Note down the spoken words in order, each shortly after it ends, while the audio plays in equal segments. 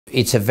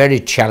It's a very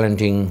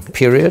challenging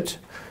period.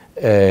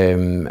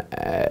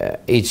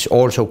 It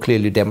also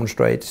clearly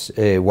demonstrates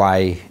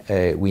why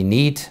we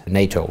need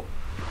NATO.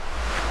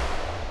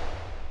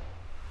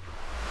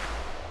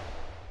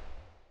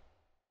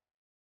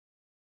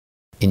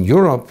 In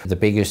Europe, the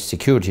biggest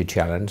security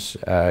challenge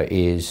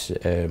is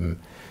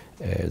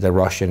the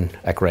Russian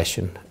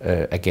aggression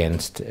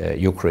against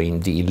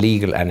Ukraine, the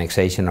illegal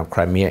annexation of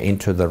Crimea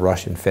into the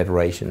Russian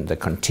Federation, the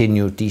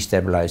continued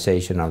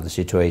destabilization of the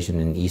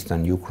situation in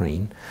eastern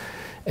Ukraine.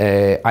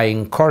 I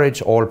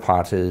encourage all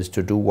parties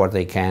to do what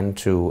they can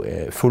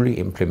to fully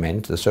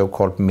implement the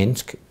so-called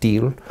Minsk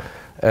deal,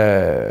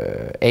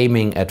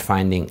 aiming at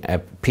finding a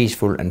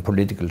peaceful and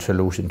political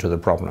solution to the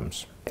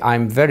problems.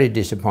 I'm very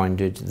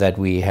disappointed that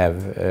we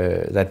have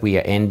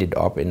ended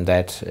up in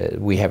that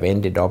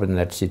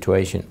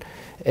situation.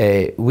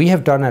 We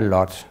have done a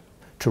lot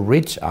to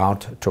reach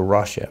out to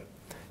Russia,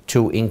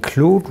 to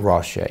include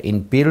Russia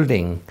in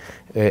building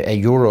a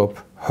Europe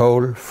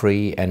whole,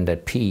 free and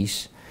at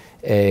peace.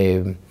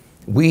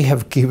 We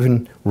have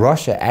given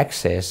Russia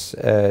access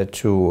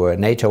to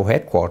NATO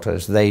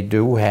headquarters. They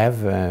do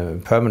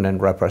have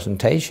permanent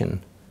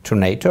representation to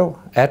NATO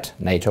at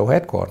NATO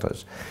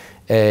headquarters.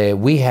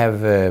 We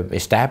have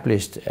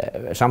established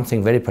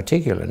something very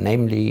particular,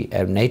 namely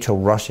a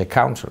NATO-Russia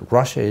Council.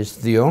 Russia is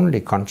the only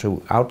country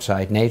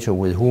outside NATO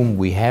with whom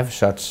we have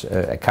such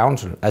a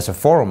council as a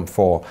forum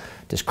for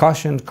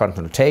discussions,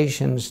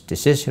 consultations,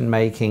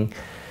 decision-making.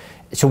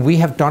 So we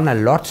have done a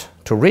lot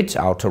to reach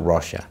out to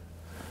Russia,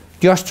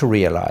 just to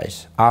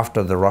realize,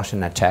 after the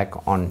Russian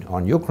attack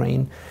on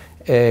Ukraine,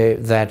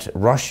 that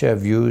Russia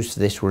views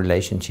this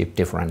relationship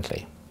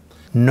differently.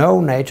 No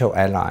NATO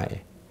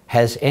ally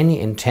has any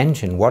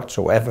intention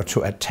whatsoever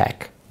to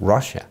attack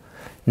Russia.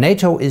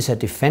 NATO is a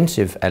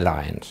defensive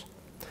alliance.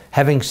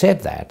 Having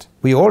said that,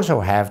 we also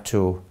have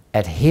to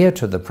adhere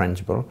to the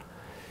principle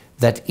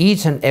that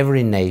each and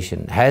every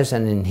nation has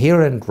an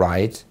inherent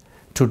right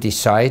to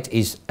decide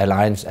its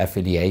alliance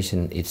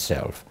affiliation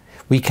itself.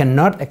 We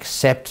cannot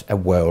accept a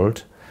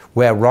world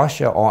where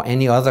Russia or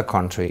any other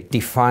country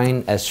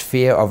define a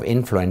sphere of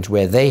influence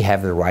where they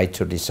have the right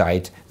to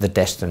decide the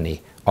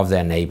destiny of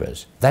their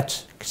neighbors.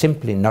 That's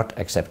simply not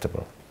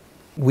acceptable.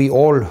 We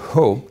all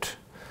hoped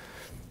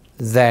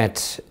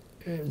that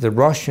the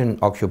Russian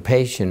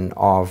occupation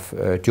of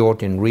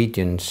Georgian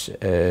regions,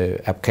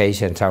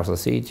 Abkhazia and South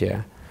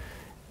Ossetia,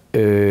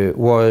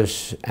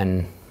 was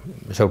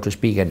so to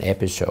speak, an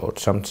episode,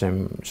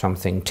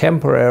 something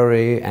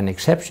temporary, an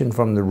exception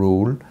from the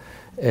rule,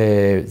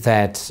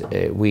 that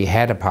we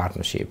had a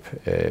partnership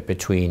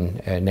between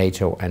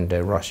NATO and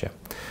Russia.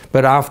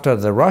 But after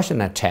the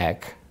Russian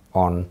attack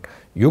on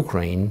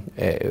Ukraine,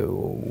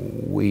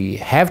 we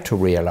have to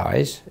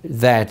realize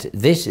that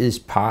this is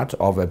part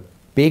of a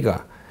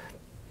bigger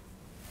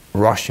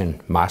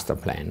Russian master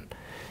plan.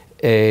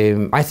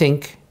 I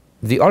think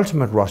the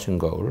ultimate Russian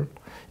goal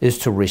is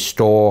to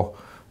restore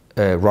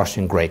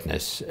Russian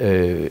greatness,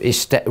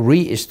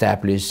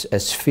 re-establish a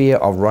sphere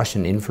of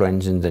Russian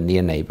influence in the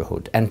near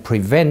neighborhood and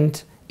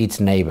prevent its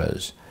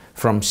neighbors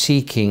from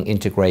seeking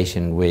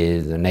integration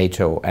with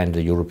NATO and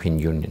the European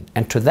Union.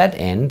 And to that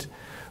end,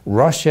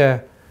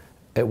 Russia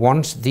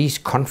wants these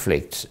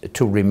conflicts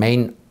to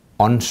remain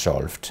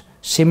unsolved,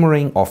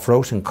 simmering or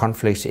frozen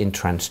conflicts in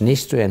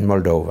Transnistria and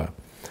Moldova,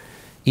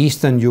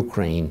 eastern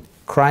Ukraine,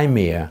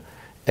 Crimea,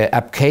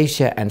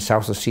 Abkhazia and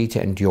South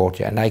Ossetia and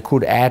Georgia, and I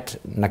could add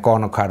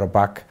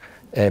Nagorno-Karabakh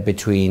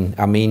between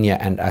Armenia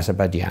and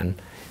Azerbaijan.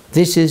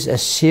 This is a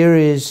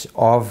series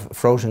of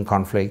frozen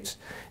conflicts,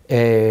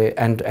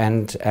 and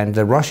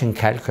the Russian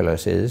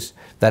calculus is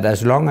that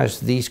as long as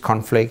these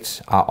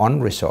conflicts are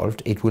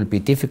unresolved, it will be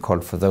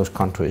difficult for those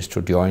countries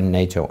to join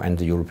NATO and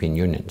the European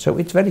Union. So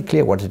it's very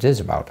clear what it is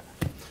about.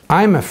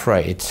 I'm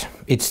afraid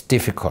it's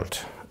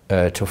difficult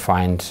to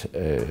find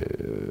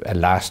a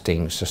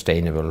lasting,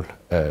 sustainable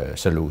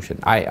solution.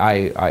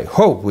 I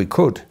hope we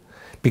could,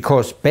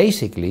 because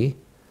basically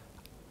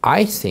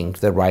I think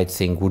the right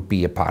thing would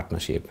be a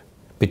partnership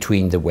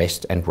between the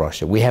West and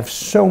Russia. We have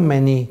so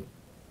many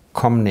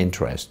common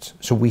interests,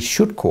 so we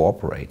should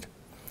cooperate.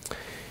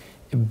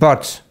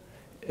 But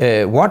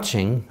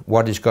watching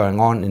what is going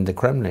on in the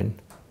Kremlin,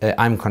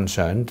 I'm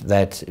concerned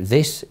that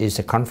this is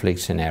a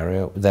conflict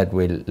scenario that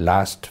will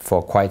last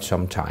for quite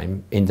some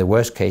time, in the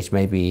worst case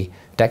maybe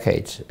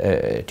decades,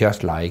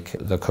 just like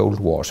the Cold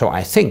War. So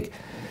I think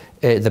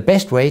the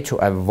best way to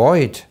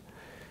avoid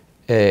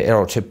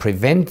or to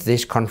prevent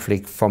this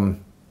conflict from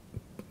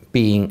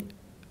being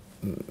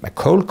a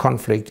cold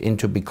conflict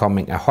into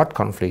becoming a hot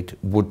conflict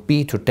would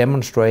be to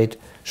demonstrate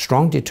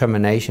strong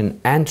determination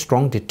and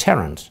strong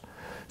deterrence,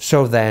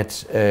 so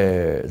that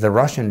the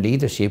Russian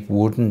leadership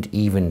wouldn't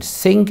even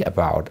think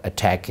about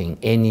attacking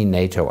any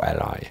NATO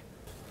ally.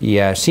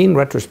 Yeah, seen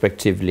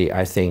retrospectively,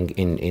 I think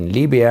in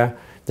Libya,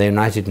 the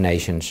United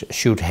Nations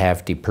should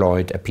have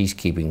deployed a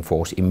peacekeeping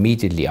force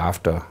immediately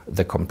after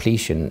the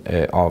completion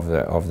of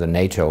the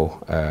NATO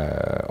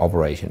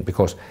operation,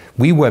 because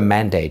we were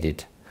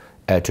mandated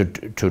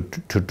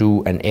to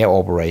do an air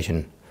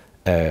operation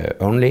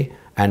only,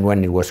 and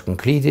when it was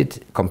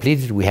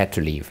completed, we had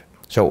to leave.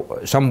 So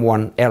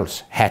someone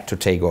else had to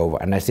take over,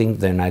 and I think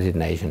the United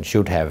Nations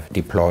should have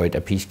deployed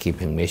a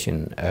peacekeeping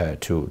mission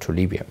to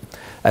Libya.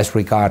 As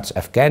regards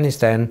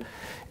Afghanistan,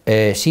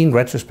 seen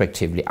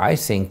retrospectively, I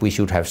think we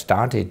should have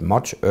started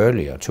much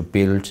earlier to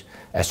build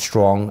a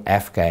strong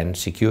Afghan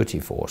security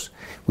force.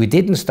 We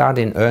didn't start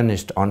in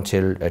earnest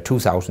until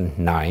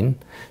 2009,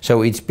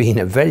 so it's been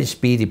a very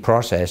speedy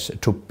process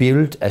to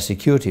build a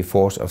security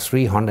force of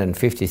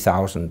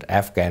 350,000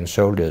 Afghan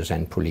soldiers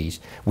and police.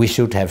 We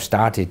should have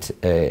started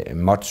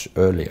much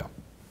earlier.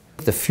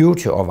 The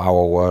future of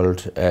our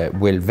world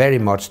will very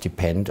much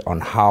depend on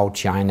how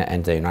China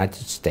and the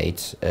United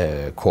States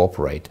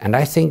cooperate, and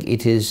I think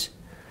it is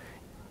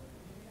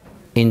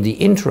in the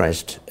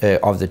interest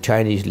of the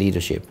Chinese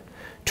leadership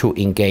to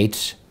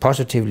engage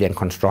positively and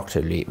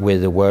constructively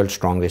with the world's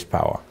strongest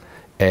power,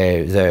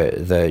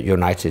 the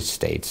United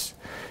States.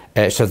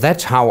 So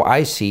that's how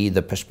I see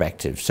the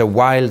perspective. So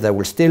while there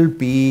will still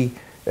be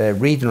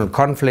regional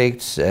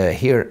conflicts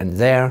here and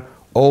there,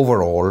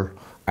 overall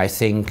I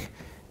think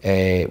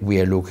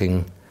we are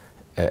looking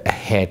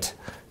ahead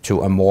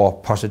to a more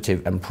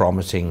positive and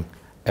promising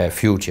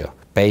future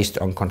based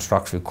on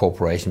constructive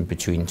cooperation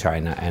between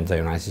China and the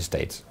United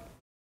States.